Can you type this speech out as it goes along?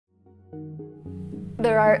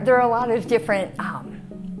There are a lot of different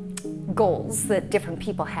goals that different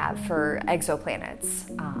people have for exoplanets.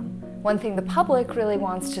 One thing the public really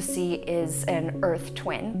wants to see is an Earth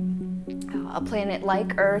twin, a planet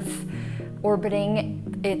like Earth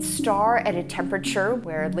orbiting its star at a temperature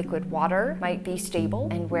where liquid water might be stable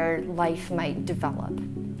and where life might develop.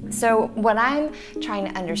 So what I'm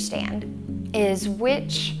trying to understand is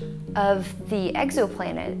which of the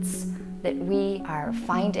exoplanets that we are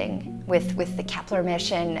finding with the Kepler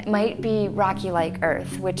mission might be rocky like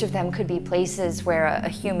Earth, which of them could be places where a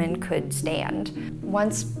human could stand.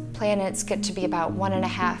 Once planets get to be about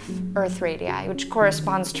 1.5 Earth radii, which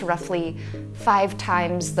corresponds to roughly 5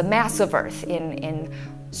 times the mass of Earth in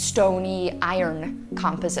stony iron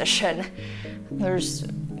composition, there's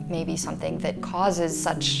maybe something that causes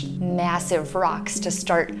such massive rocks to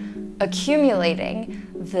start accumulating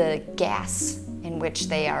the gas in which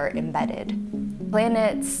they are embedded.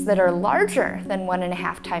 Planets that are larger than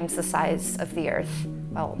 1.5 times the size of the Earth,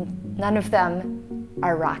 well, none of them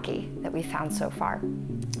are rocky that we've found so far.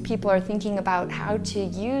 People are thinking about how to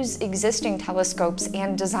use existing telescopes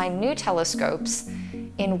and design new telescopes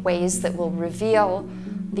in ways that will reveal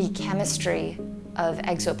the chemistry of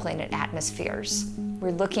exoplanet atmospheres.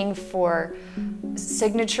 We're looking for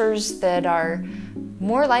signatures that are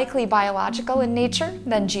more likely biological in nature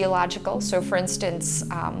than geological. So for instance,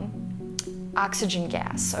 oxygen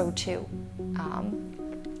gas, O2,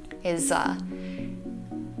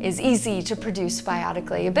 is easy to produce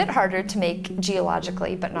biotically, a bit harder to make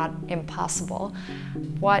geologically, but not impossible.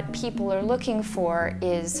 What people are looking for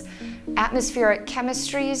is atmospheric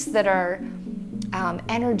chemistries that are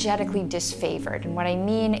energetically disfavored. And what I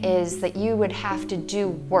mean is that you would have to do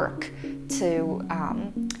work to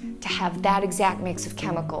have that exact mix of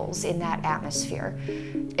chemicals in that atmosphere.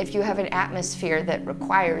 If you have an atmosphere that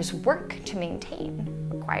requires work to maintain,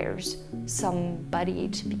 requires somebody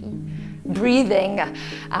to be breathing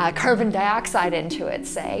carbon dioxide into it,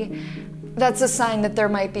 say, that's a sign that there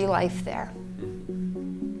might be life there.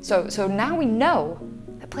 So now we know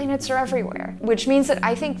that planets are everywhere, which means that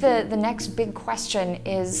I think the next big question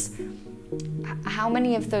is, how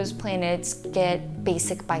many of those planets get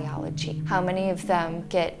basic biology? How many of them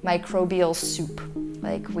get microbial soup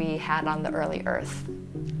like we had on the early Earth?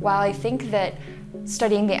 While I think that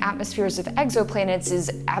studying the atmospheres of exoplanets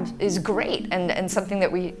is great and something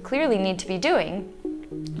that we clearly need to be doing,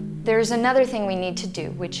 there's another thing we need to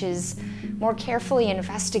do, which is more carefully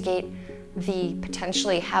investigate the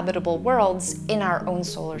potentially habitable worlds in our own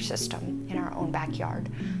solar system, in our own backyard.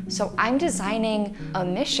 So I'm designing a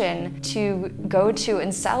mission to go to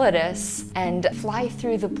Enceladus and fly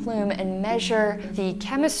through the plume and measure the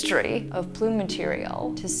chemistry of plume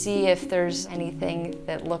material to see if there's anything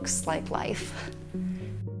that looks like life.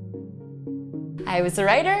 I was a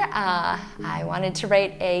writer. I wanted to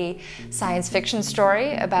write a science fiction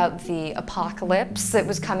story about the apocalypse that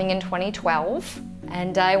was coming in 2012.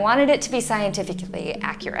 And I wanted it to be scientifically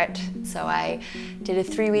accurate. So I did a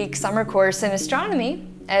 3-week summer course in astronomy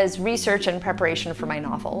as research and preparation for my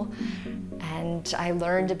novel. And I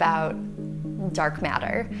learned about dark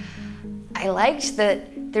matter. I liked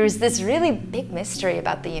that there was this really big mystery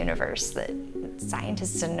about the universe that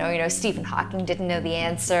scientists didn't know. You know, Stephen Hawking didn't know the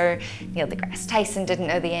answer, Neil deGrasse Tyson didn't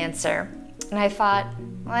know the answer. And I thought,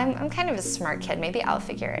 well, I'm kind of a smart kid, maybe I'll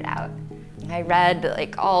figure it out. I read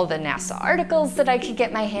like all the NASA articles that I could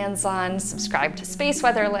get my hands on, subscribed to space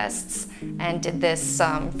weather lists, and did this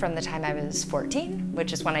from the time I was 14,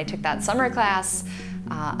 which is when I took that summer class,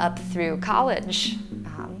 up through college,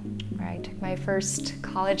 where I took my first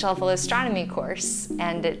college-level astronomy course,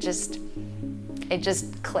 and it just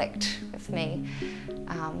clicked with me.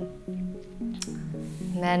 And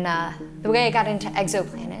then the way I got into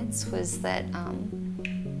exoplanets was that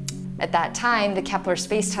at that time, the Kepler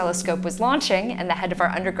Space Telescope was launching, and the head of our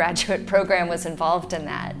undergraduate program was involved in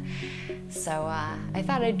that. So I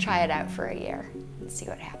thought I'd try it out for a year and see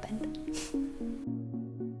what happened.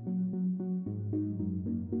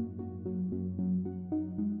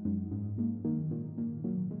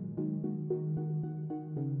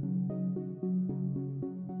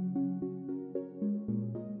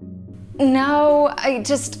 No, I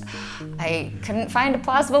couldn't find a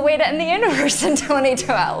plausible way to end the universe in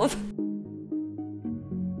 2012.